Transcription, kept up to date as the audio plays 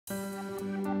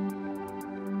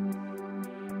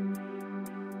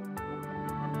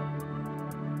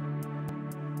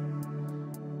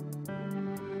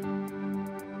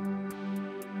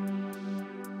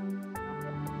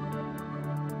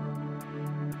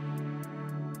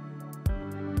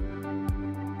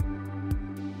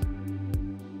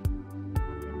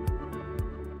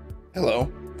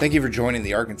Hello, thank you for joining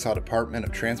the Arkansas Department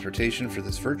of Transportation for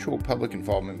this virtual public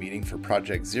involvement meeting for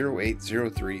Project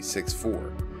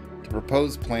 080364, to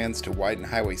propose plans to widen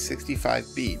Highway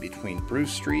 65B between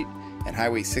Bruce Street and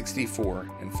Highway 64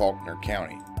 in Faulkner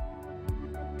County.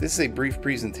 This is a brief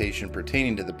presentation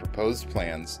pertaining to the proposed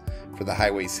plans for the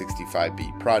Highway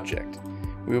 65B project.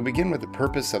 We will begin with the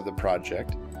purpose of the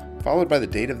project, followed by the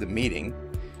date of the meeting,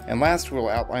 and last we will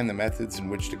outline the methods in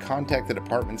which to contact the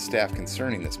department staff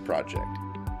concerning this project.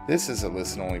 This is a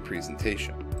listen-only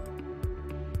presentation.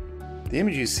 The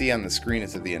image you see on the screen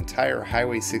is of the entire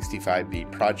Highway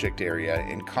 65B project area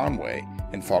in Conway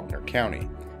in Faulkner County,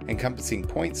 encompassing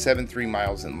 0.73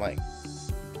 miles in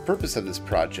length. The purpose of this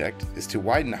project is to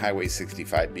widen Highway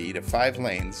 65B to 5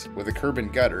 lanes with a curb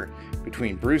and gutter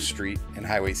between Bruce Street and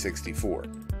Highway 64.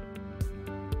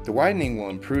 The widening will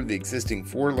improve the existing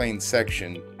 4-lane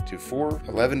section to 4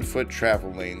 11-foot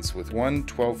travel lanes with one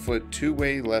 12-foot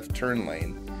two-way left turn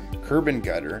lane, curb and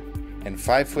gutter, and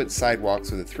 5-foot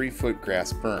sidewalks with a 3-foot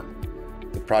grass berm.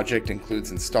 The project includes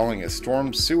installing a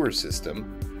storm sewer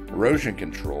system, erosion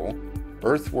control,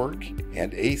 earthwork,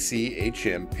 and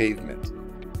ACHM pavement.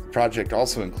 The project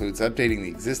also includes updating the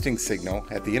existing signal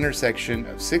at the intersection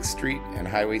of 6th Street and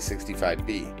Highway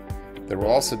 65B. There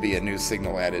will also be a new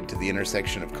signal added to the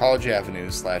intersection of College Avenue /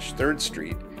 3rd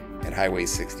Street and Highway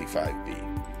 65B.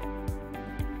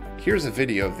 Here's a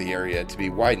video of the area to be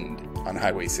widened on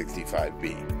Highway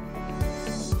 65B.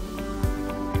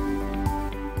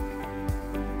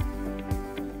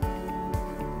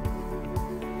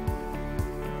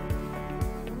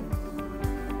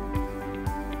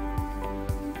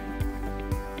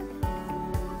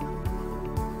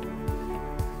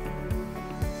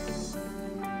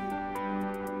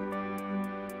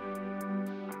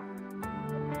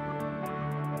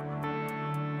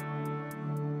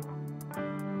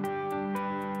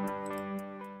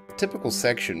 A typical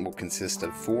section will consist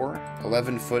of 4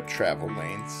 11-foot travel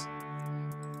lanes,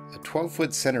 a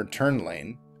 12-foot center turn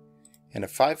lane, and a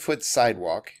 5-foot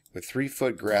sidewalk with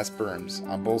 3-foot grass berms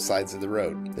on both sides of the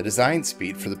road. The design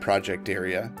speed for the project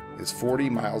area is 40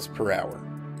 miles per hour.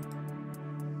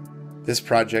 This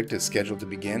project is scheduled to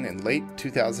begin in late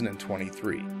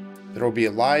 2023. There will be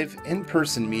a live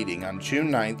in-person meeting on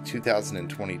June 9,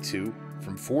 2022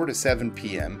 from 4 to 7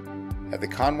 p.m. at the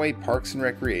Conway Parks and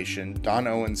Recreation Don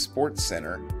Owen Sports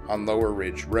Center on Lower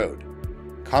Ridge Road.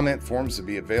 Comment forms will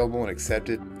be available and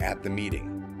accepted at the meeting.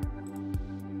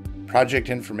 Project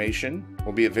information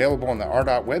will be available on the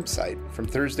ArDOT website from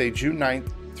Thursday, June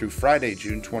 9th through Friday,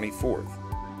 June 24th.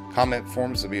 Comment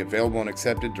forms will be available and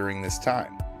accepted during this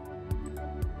time.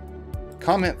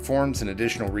 Comment forms and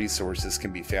additional resources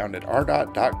can be found at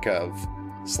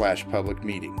ardot.gov/public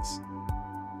meetings.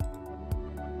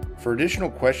 For additional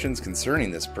questions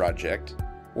concerning this project,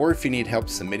 or if you need help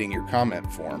submitting your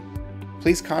comment form,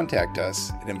 please contact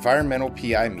us at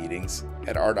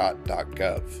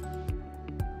environmentalpi-meetings@ardot.gov.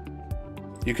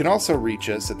 You can also reach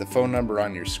us at the phone number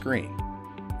on your screen,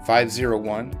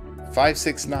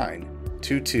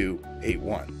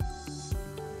 501-569-2281.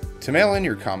 To mail in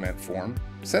your comment form,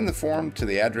 send the form to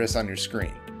the address on your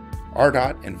screen,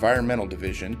 ArDOT Environmental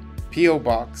Division, P.O.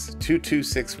 Box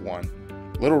 2261,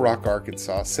 Little Rock,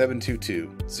 Arkansas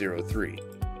 72203.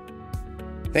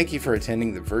 Thank you for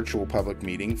attending the virtual public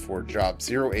meeting for Job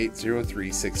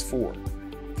 080364,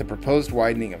 the proposed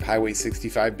widening of Highway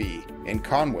 65B in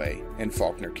Conway and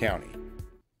Faulkner County.